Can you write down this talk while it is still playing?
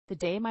The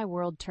day my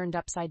world turned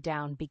upside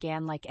down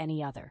began like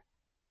any other.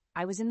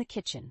 I was in the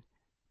kitchen,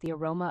 the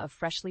aroma of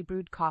freshly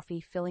brewed coffee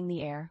filling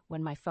the air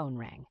when my phone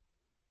rang.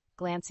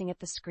 Glancing at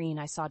the screen,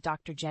 I saw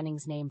Dr.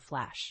 Jennings' name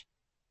flash.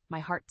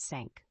 My heart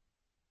sank.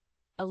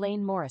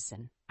 "Elaine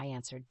Morrison," I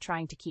answered,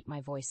 trying to keep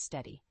my voice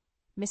steady.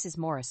 "Mrs.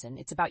 Morrison,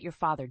 it's about your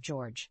father,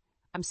 George.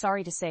 I'm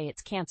sorry to say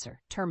it's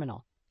cancer,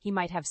 terminal. He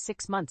might have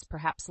 6 months,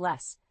 perhaps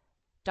less."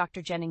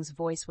 Dr. Jennings'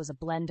 voice was a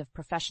blend of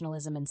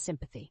professionalism and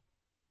sympathy.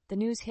 The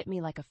news hit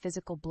me like a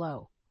physical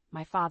blow.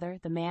 My father,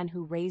 the man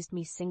who raised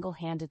me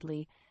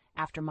single-handedly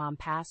after Mom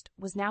passed,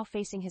 was now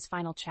facing his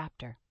final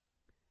chapter.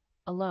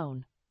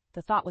 Alone,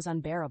 the thought was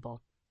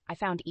unbearable. I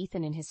found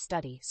Ethan in his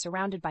study,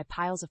 surrounded by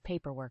piles of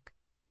paperwork.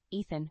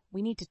 "Ethan,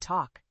 we need to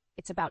talk.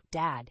 It's about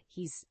Dad.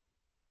 He's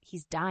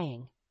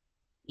dying."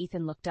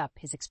 Ethan looked up,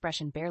 his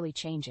expression barely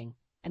changing.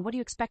 "And what do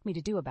you expect me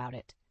to do about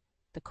it?"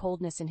 The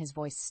coldness in his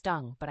voice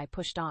stung, but I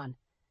pushed on.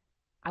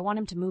 "I want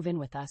him to move in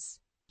with us.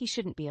 He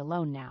shouldn't be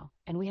alone now,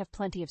 and we have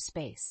plenty of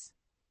space."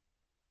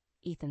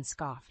 Ethan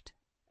scoffed,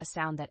 a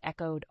sound that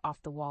echoed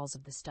off the walls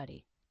of the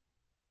study.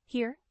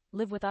 "Here,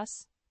 live with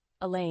us?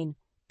 Elaine,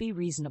 be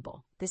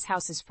reasonable. This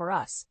house is for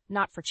us,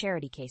 not for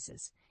charity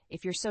cases.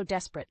 If you're so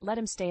desperate, let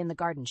him stay in the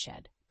garden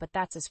shed, but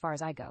that's as far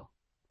as I go."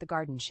 The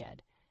garden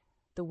shed.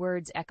 The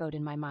words echoed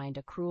in my mind,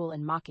 a cruel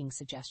and mocking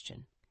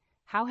suggestion.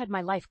 How had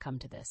my life come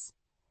to this?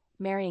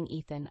 Marrying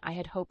Ethan, I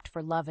had hoped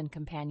for love and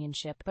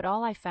companionship, but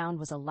all I found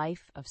was a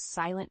life of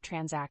silent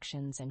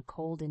transactions and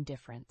cold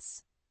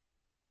indifference.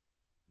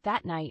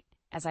 That night,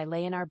 as I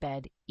lay in our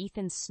bed,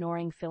 Ethan's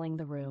snoring filling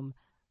the room,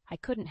 I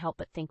couldn't help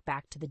but think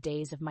back to the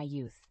days of my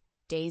youth,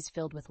 days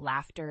filled with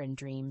laughter and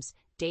dreams,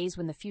 days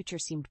when the future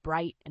seemed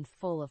bright and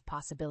full of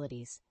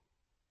possibilities.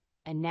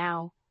 And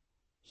now,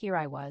 here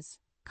I was,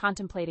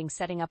 contemplating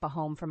setting up a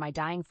home for my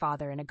dying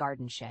father in a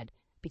garden shed,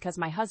 because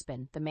my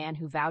husband, the man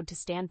who vowed to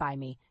stand by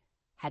me,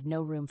 had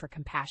no room for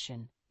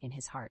compassion in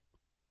his heart.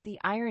 The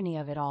irony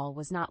of it all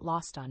was not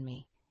lost on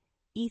me.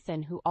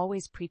 Ethan, who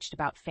always preached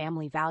about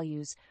family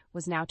values,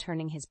 was now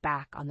turning his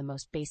back on the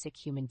most basic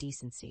human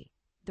decency.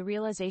 The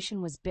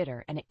realization was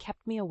bitter, and it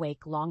kept me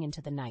awake long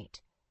into the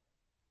night.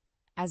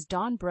 As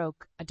dawn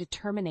broke, a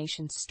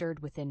determination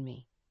stirred within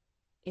me.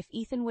 If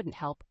Ethan wouldn't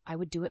help, I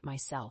would do it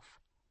myself.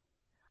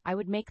 I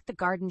would make the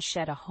garden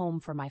shed a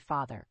home for my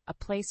father, a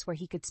place where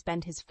he could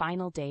spend his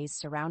final days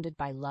surrounded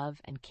by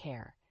love and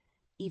care,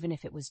 even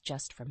if it was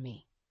just from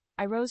me.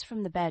 I rose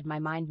from the bed, my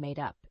mind made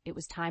up. It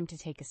was time to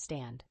take a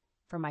stand,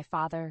 for my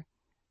father,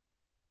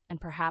 and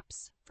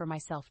perhaps for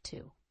myself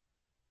too.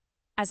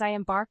 As I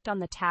embarked on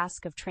the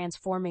task of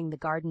transforming the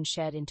garden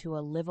shed into a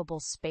livable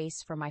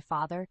space for my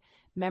father,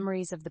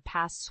 memories of the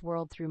past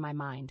swirled through my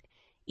mind,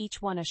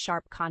 each one a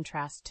sharp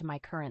contrast to my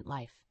current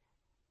life.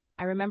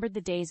 I remembered the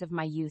days of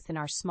my youth in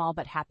our small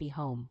but happy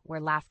home,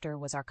 where laughter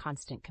was our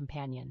constant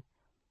companion.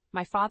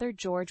 My father,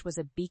 George, was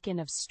a beacon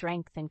of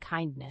strength and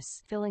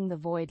kindness, filling the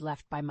void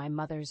left by my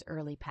mother's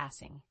early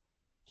passing.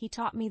 He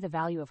taught me the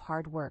value of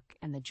hard work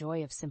and the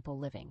joy of simple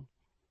living.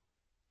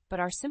 But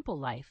our simple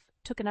life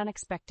took an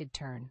unexpected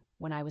turn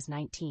when I was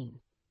 19.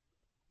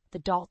 The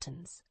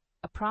Daltons,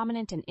 a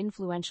prominent and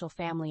influential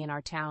family in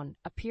our town,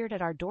 appeared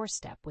at our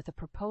doorstep with a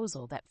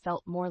proposal that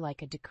felt more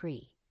like a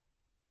decree.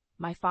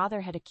 My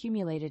father had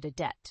accumulated a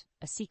debt,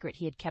 a secret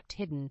he had kept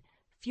hidden,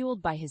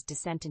 fueled by his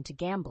descent into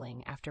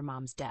gambling after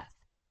Mom's death.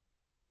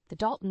 The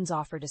Daltons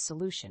offered a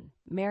solution: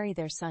 marry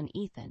their son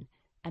Ethan,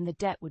 and the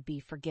debt would be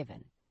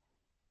forgiven.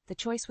 The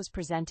choice was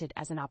presented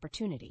as an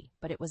opportunity,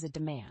 but it was a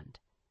demand.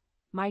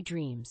 My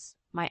dreams,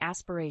 my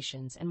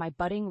aspirations, and my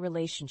budding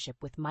relationship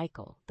with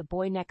Michael, the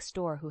boy next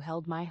door who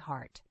held my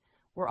heart,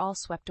 were all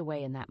swept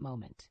away in that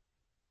moment.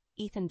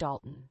 Ethan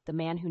Dalton, the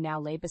man who now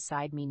lay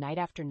beside me night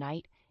after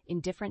night,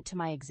 indifferent to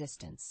my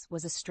existence,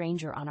 was a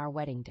stranger on our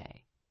wedding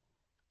day.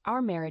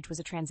 Our marriage was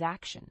a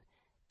transaction,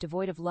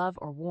 devoid of love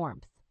or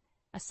warmth,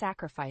 a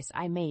sacrifice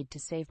I made to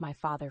save my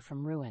father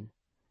from ruin.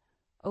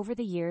 Over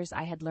the years,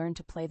 I had learned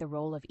to play the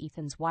role of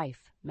Ethan's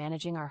wife,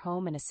 managing our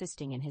home and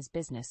assisting in his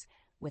business,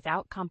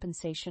 without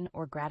compensation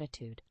or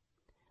gratitude.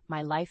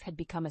 My life had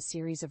become a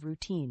series of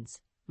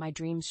routines, my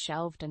dreams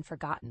shelved and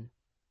forgotten.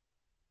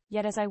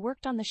 Yet as I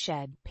worked on the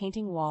shed,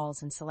 painting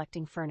walls and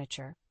selecting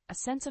furniture, a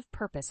sense of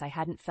purpose I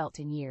hadn't felt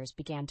in years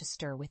began to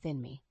stir within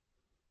me.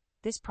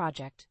 This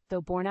project,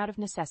 though born out of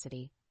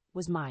necessity,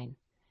 was mine.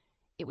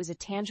 It was a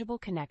tangible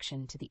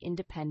connection to the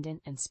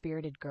independent and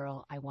spirited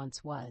girl I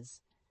once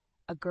was,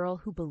 a girl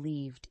who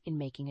believed in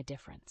making a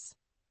difference.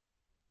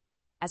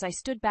 As I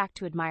stood back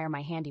to admire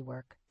my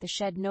handiwork, the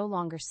shed no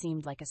longer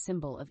seemed like a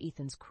symbol of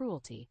Ethan's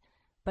cruelty,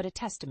 but a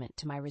testament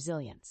to my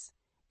resilience.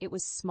 It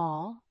was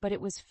small, but it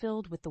was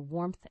filled with the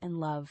warmth and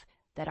love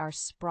that our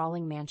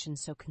sprawling mansion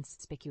so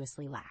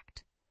conspicuously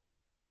lacked.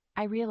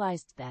 I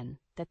realized then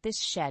that this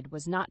shed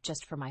was not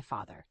just for my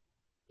father.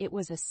 It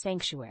was a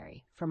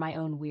sanctuary for my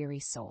own weary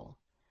soul,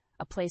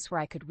 a place where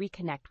I could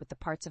reconnect with the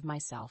parts of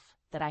myself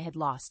that I had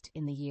lost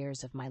in the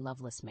years of my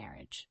loveless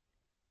marriage.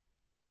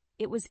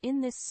 It was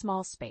in this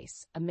small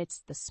space,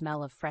 amidst the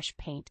smell of fresh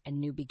paint and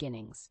new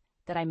beginnings,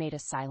 that I made a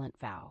silent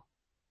vow.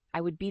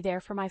 I would be there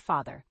for my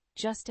father,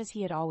 just as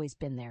he had always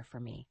been there for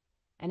me.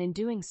 And in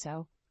doing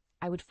so,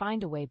 I would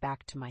find a way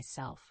back to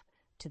myself,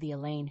 to the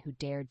Elaine who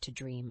dared to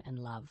dream and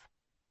love.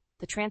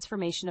 The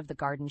transformation of the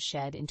garden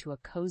shed into a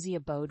cozy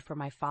abode for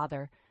my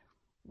father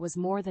was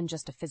more than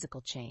just a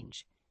physical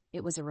change.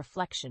 It was a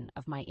reflection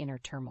of my inner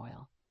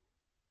turmoil.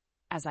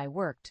 As I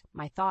worked,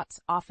 my thoughts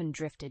often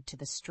drifted to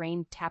the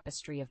strained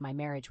tapestry of my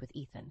marriage with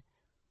Ethan.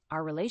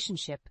 Our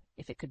relationship,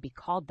 if it could be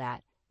called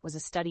that, was a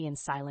study in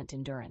silent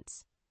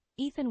endurance.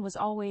 Ethan was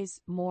always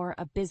more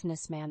a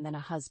businessman than a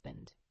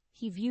husband.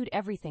 He viewed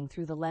everything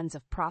through the lens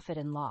of profit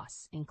and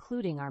loss,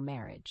 including our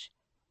marriage.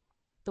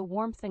 The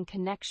warmth and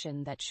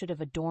connection that should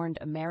have adorned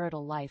a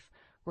marital life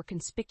were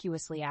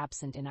conspicuously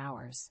absent in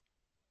ours.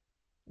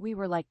 We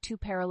were like two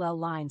parallel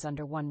lines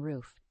under one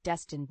roof,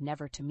 destined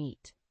never to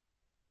meet.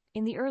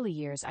 In the early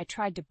years, I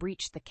tried to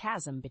breach the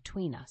chasm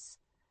between us.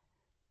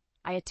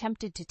 I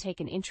attempted to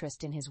take an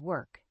interest in his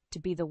work, to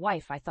be the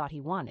wife I thought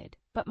he wanted,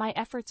 but my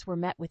efforts were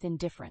met with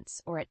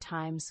indifference, or at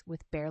times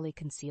with barely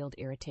concealed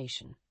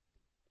irritation.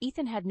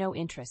 Ethan had no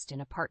interest in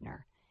a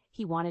partner.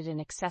 He wanted an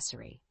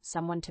accessory,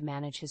 someone to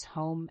manage his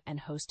home and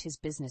host his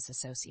business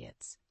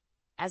associates.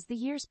 As the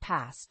years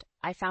passed,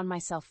 I found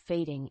myself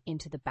fading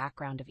into the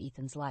background of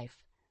Ethan's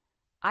life.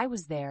 I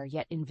was there,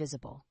 yet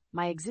invisible,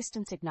 my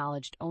existence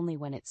acknowledged only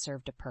when it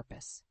served a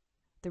purpose.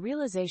 The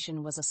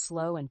realization was a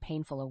slow and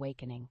painful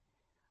awakening.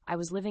 I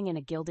was living in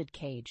a gilded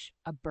cage,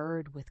 a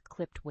bird with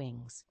clipped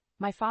wings.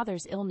 My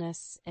father's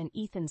illness and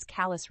Ethan's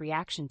callous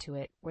reaction to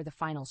it were the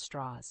final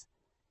straws.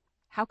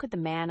 How could the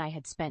man I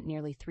had spent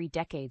nearly 3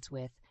 decades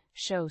with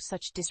show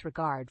such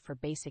disregard for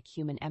basic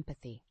human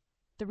empathy?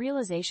 The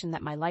realization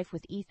that my life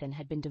with Ethan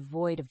had been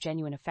devoid of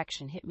genuine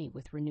affection hit me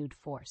with renewed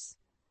force.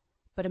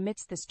 But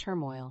amidst this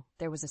turmoil,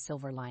 there was a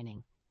silver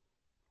lining.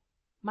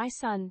 My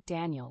son,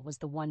 Daniel, was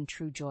the one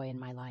true joy in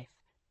my life.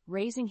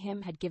 Raising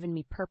him had given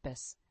me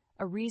purpose,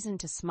 a reason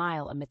to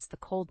smile amidst the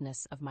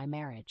coldness of my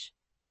marriage.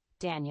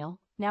 Daniel,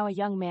 now a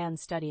young man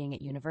studying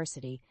at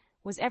university,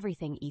 was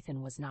everything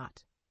Ethan was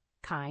not: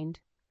 kind,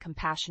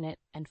 compassionate,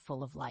 and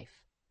full of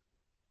life.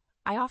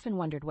 I often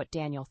wondered what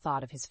Daniel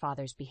thought of his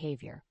father's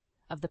behavior,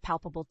 of the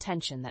palpable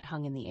tension that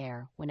hung in the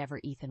air whenever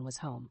Ethan was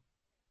home.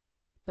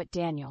 But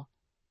Daniel,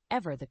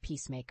 ever the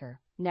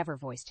peacemaker, never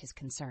voiced his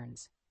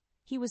concerns.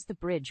 He was the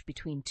bridge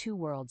between two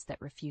worlds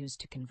that refused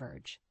to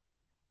converge.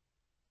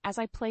 As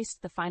I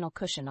placed the final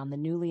cushion on the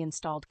newly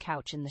installed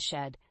couch in the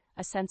shed,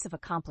 a sense of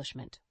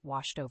accomplishment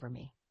washed over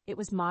me. It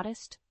was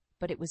modest,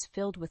 but it was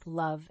filled with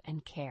love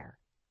and care,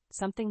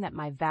 something that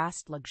my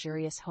vast,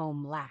 luxurious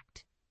home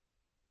lacked.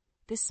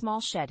 This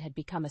small shed had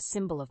become a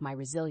symbol of my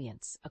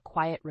resilience, a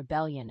quiet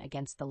rebellion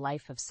against the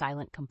life of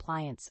silent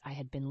compliance I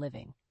had been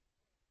living.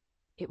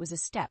 It was a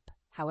step,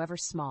 however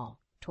small,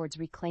 towards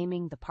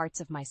reclaiming the parts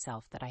of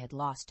myself that I had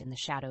lost in the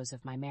shadows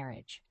of my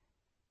marriage.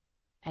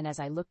 And as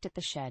I looked at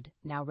the shed,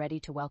 now ready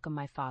to welcome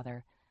my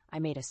father, I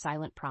made a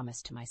silent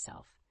promise to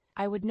myself.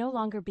 I would no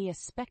longer be a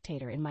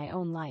spectator in my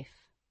own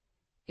life.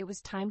 It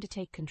was time to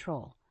take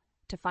control,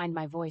 to find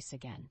my voice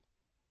again.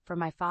 For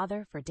my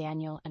father, for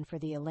Daniel, and for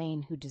the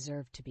Elaine who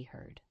deserved to be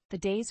heard. The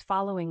days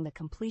following the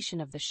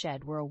completion of the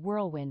shed were a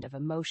whirlwind of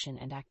emotion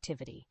and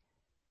activity.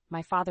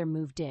 My father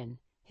moved in,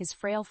 his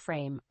frail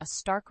frame a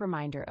stark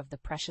reminder of the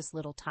precious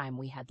little time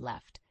we had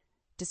left.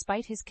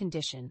 Despite his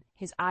condition,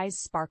 his eyes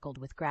sparkled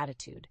with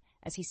gratitude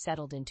as he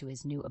settled into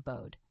his new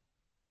abode.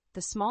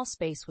 The small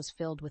space was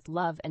filled with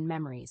love and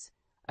memories,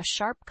 a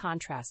sharp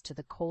contrast to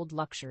the cold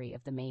luxury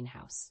of the main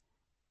house.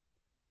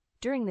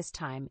 During this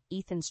time,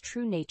 Ethan's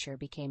true nature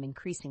became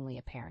increasingly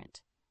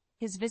apparent.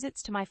 His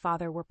visits to my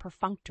father were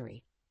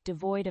perfunctory,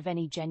 devoid of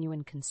any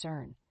genuine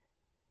concern.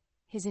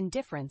 His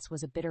indifference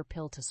was a bitter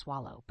pill to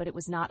swallow, but it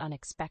was not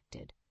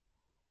unexpected.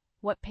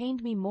 What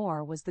pained me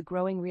more was the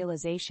growing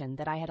realization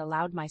that I had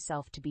allowed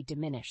myself to be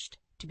diminished,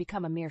 to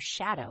become a mere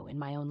shadow in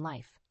my own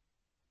life.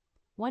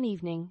 One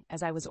evening,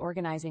 as I was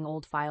organizing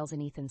old files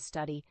in Ethan's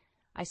study,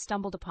 I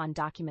stumbled upon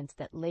documents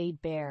that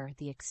laid bare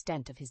the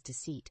extent of his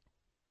deceit.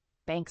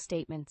 Bank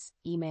statements,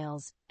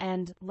 emails,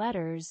 and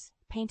letters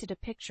painted a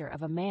picture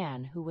of a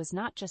man who was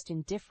not just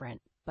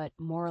indifferent, but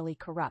morally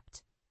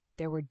corrupt.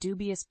 There were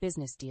dubious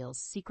business deals,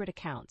 secret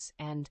accounts,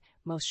 and,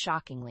 most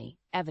shockingly,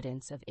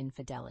 evidence of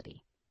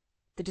infidelity.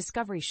 The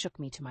discovery shook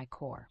me to my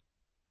core.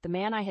 The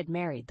man I had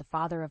married, the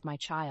father of my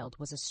child,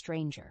 was a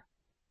stranger.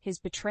 His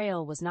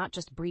betrayal was not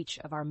just breach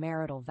of our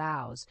marital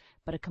vows,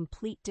 but a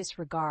complete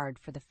disregard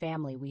for the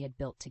family we had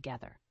built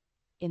together.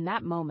 In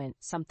that moment,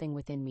 something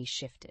within me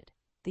shifted.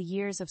 The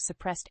years of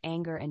suppressed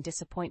anger and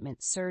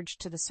disappointment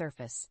surged to the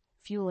surface,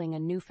 fueling a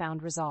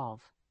newfound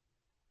resolve.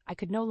 I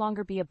could no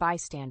longer be a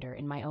bystander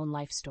in my own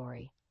life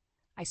story.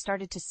 I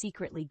started to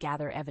secretly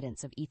gather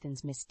evidence of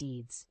Ethan's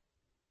misdeeds.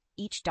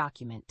 Each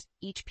document,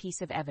 each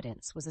piece of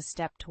evidence was a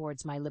step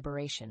towards my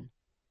liberation.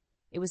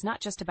 It was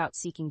not just about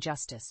seeking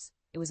justice,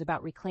 it was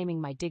about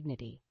reclaiming my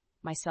dignity,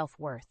 my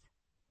self-worth.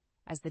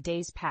 As the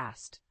days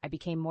passed, I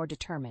became more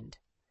determined.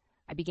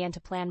 I began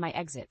to plan my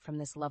exit from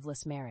this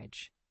loveless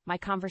marriage. My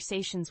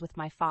conversations with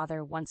my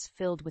father, once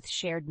filled with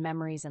shared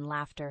memories and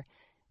laughter,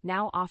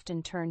 now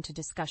often turned to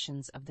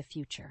discussions of the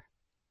future.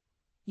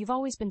 "You've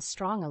always been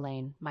strong,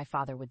 Elaine," my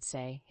father would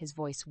say, his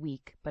voice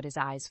weak but his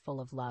eyes full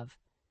of love.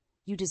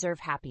 "You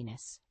deserve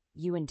happiness.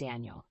 You and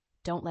Daniel.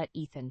 Don't let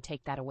Ethan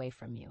take that away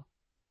from you."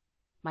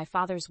 My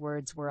father's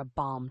words were a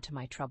balm to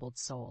my troubled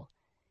soul.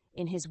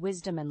 In his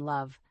wisdom and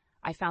love,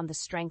 I found the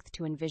strength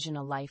to envision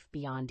a life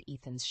beyond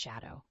Ethan's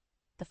shadow.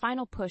 The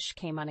final push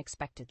came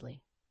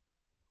unexpectedly.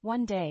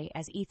 One day,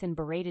 as Ethan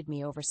berated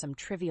me over some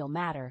trivial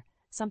matter,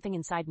 something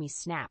inside me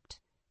snapped.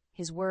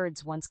 His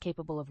words, once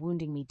capable of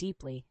wounding me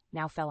deeply,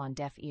 now fell on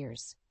deaf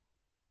ears.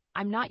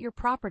 "I'm not your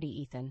property,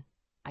 Ethan,"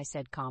 I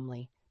said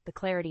calmly, the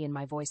clarity in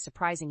my voice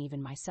surprising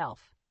even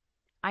myself.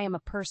 "I am a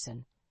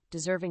person,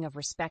 deserving of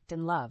respect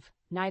and love,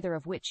 neither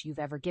of which you've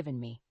ever given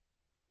me."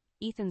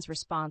 Ethan's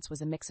response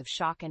was a mix of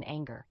shock and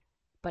anger,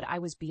 but I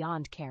was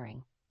beyond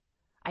caring.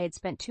 I had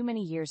spent too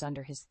many years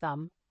under his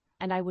thumb,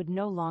 and I would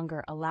no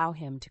longer allow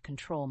him to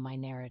control my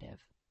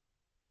narrative.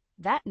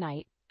 That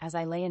night, as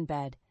I lay in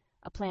bed,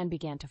 a plan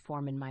began to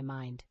form in my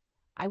mind.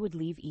 I would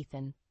leave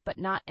Ethan, but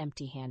not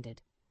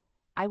empty-handed.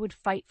 I would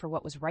fight for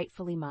what was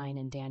rightfully mine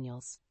and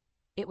Daniel's.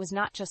 It was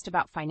not just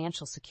about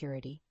financial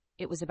security.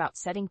 It was about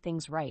setting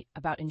things right,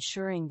 about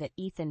ensuring that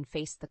Ethan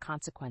faced the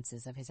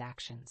consequences of his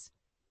actions.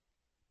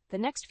 The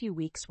next few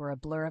weeks were a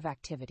blur of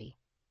activity.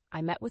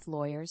 I met with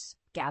lawyers,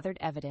 gathered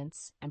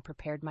evidence, and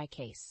prepared my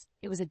case.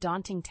 It was a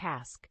daunting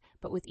task,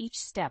 but with each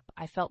step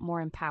I felt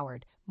more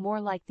empowered,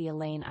 more like the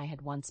Elaine I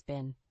had once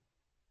been.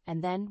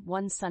 And then,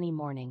 one sunny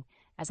morning,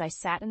 as I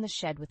sat in the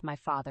shed with my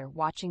father,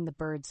 watching the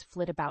birds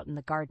flit about in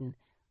the garden,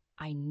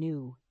 I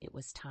knew it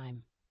was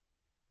time.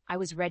 I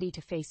was ready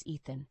to face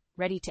Ethan,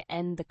 ready to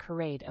end the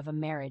charade of a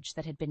marriage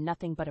that had been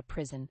nothing but a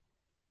prison.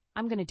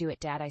 "I'm going to do it,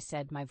 Dad," I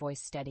said, my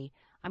voice steady.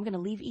 "I'm going to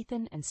leave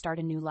Ethan and start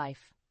a new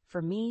life.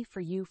 For me,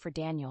 for you, for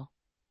Daniel."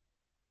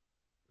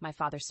 My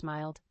father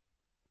smiled.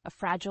 A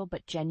fragile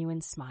but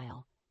genuine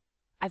smile.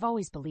 "I've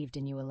always believed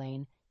in you,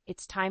 Elaine.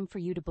 It's time for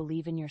you to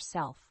believe in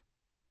yourself."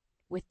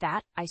 With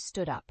that, I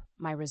stood up,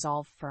 my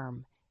resolve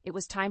firm. It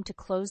was time to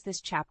close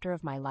this chapter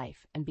of my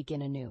life and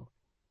begin anew.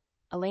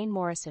 Elaine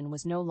Morrison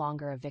was no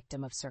longer a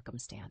victim of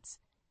circumstance.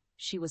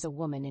 She was a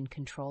woman in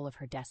control of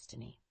her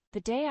destiny.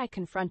 The day I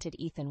confronted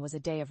Ethan was a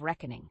day of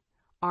reckoning.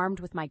 Armed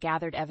with my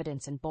gathered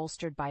evidence and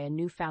bolstered by a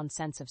newfound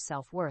sense of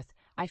self-worth,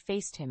 I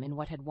faced him in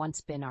what had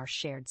once been our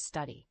shared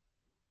study.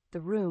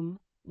 The room,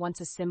 once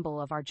a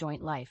symbol of our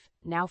joint life,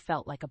 now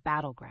felt like a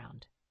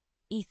battleground.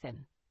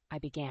 "Ethan," I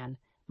began,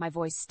 my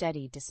voice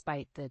steady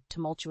despite the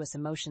tumultuous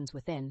emotions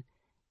within.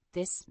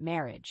 "This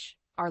marriage,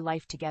 our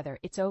life together,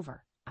 it's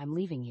over. I'm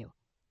leaving you."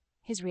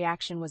 His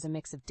reaction was a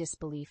mix of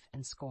disbelief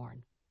and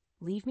scorn.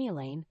 "Leave me,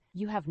 Elaine?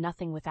 You have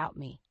nothing without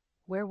me.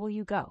 Where will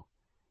you go?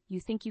 You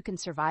think you can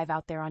survive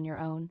out there on your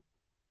own?"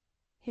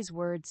 His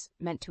words,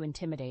 meant to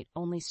intimidate,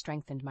 only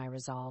strengthened my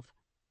resolve.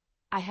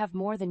 "I have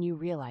more than you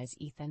realize,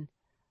 Ethan.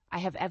 I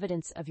have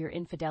evidence of your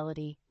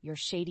infidelity, your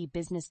shady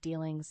business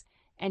dealings,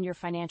 and your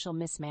financial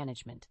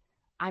mismanagement.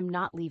 I'm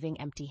not leaving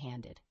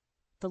empty-handed."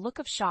 The look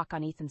of shock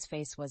on Ethan's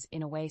face was,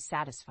 in a way,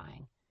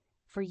 satisfying.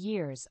 For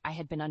years, I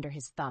had been under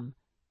his thumb,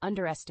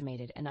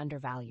 underestimated and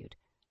undervalued.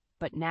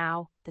 But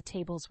now, the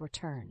tables were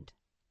turned.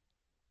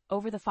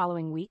 Over the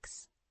following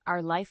weeks,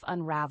 our life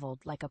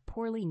unraveled like a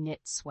poorly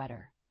knit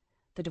sweater.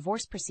 The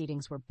divorce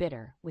proceedings were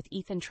bitter, with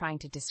Ethan trying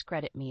to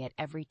discredit me at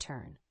every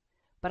turn.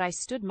 But I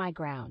stood my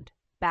ground,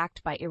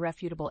 backed by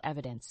irrefutable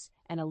evidence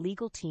and a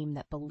legal team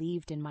that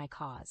believed in my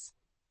cause.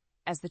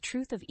 As the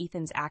truth of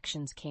Ethan's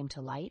actions came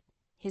to light,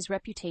 his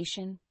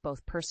reputation,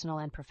 both personal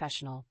and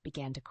professional,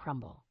 began to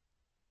crumble.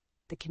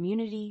 The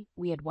community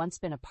we had once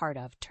been a part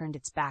of turned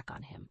its back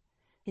on him.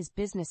 His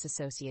business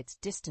associates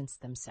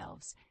distanced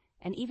themselves,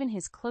 and even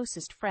his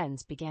closest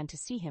friends began to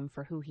see him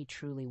for who he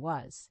truly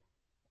was.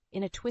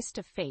 In a twist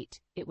of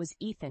fate, it was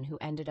Ethan who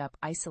ended up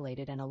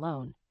isolated and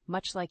alone,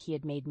 much like he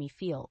had made me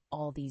feel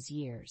all these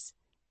years.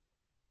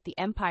 The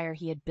empire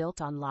he had built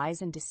on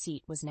lies and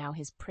deceit was now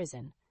his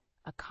prison,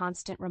 a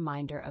constant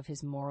reminder of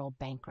his moral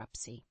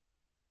bankruptcy.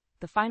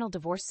 The final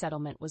divorce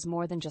settlement was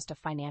more than just a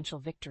financial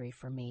victory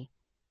for me.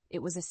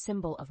 It was a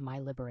symbol of my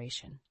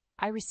liberation.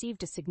 I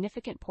received a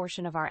significant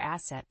portion of our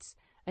assets,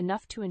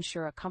 enough to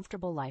ensure a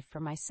comfortable life for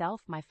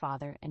myself, my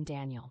father, and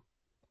Daniel.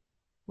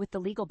 With the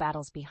legal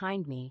battles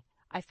behind me,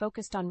 I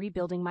focused on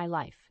rebuilding my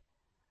life.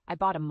 I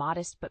bought a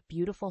modest but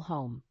beautiful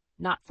home,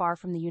 not far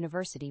from the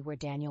university where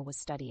Daniel was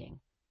studying.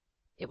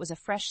 It was a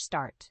fresh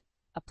start,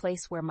 a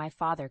place where my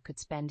father could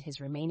spend his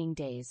remaining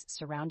days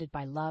surrounded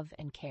by love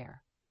and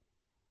care.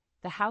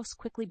 The house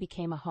quickly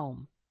became a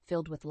home,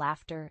 filled with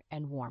laughter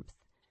and warmth,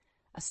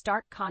 a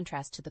stark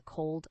contrast to the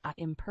cold,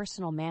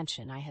 impersonal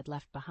mansion I had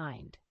left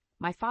behind.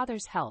 My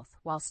father's health,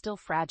 while still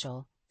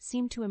fragile,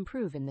 seemed to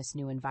improve in this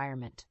new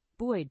environment,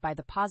 buoyed by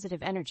the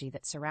positive energy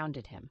that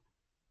surrounded him.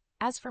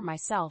 As for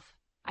myself,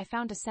 I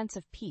found a sense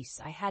of peace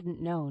I hadn't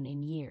known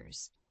in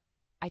years.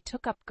 I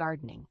took up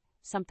gardening,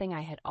 something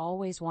I had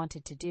always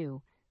wanted to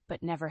do,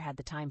 but never had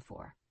the time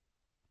for.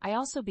 I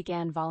also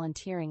began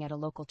volunteering at a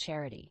local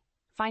charity,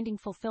 finding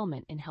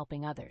fulfillment in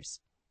helping others.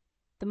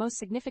 The most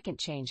significant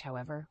change,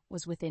 however,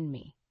 was within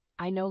me.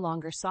 I no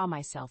longer saw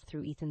myself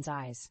through Ethan's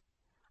eyes.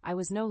 I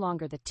was no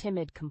longer the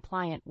timid,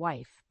 compliant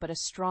wife, but a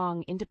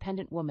strong,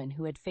 independent woman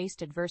who had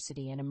faced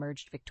adversity and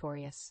emerged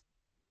victorious.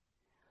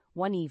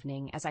 One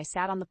evening, as I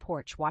sat on the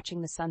porch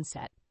watching the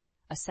sunset,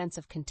 a sense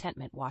of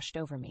contentment washed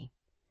over me.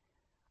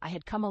 I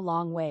had come a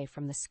long way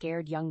from the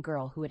scared young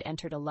girl who had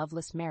entered a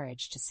loveless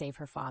marriage to save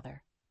her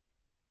father.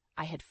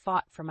 I had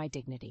fought for my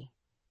dignity,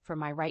 for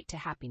my right to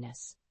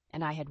happiness,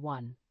 and I had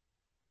won.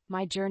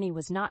 My journey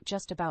was not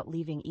just about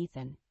leaving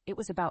Ethan, it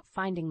was about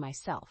finding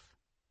myself.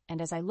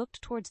 And as I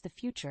looked towards the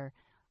future,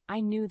 I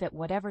knew that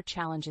whatever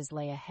challenges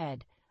lay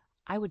ahead,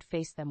 I would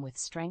face them with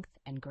strength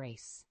and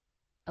grace.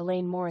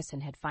 Elaine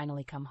Morrison had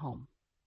finally come home.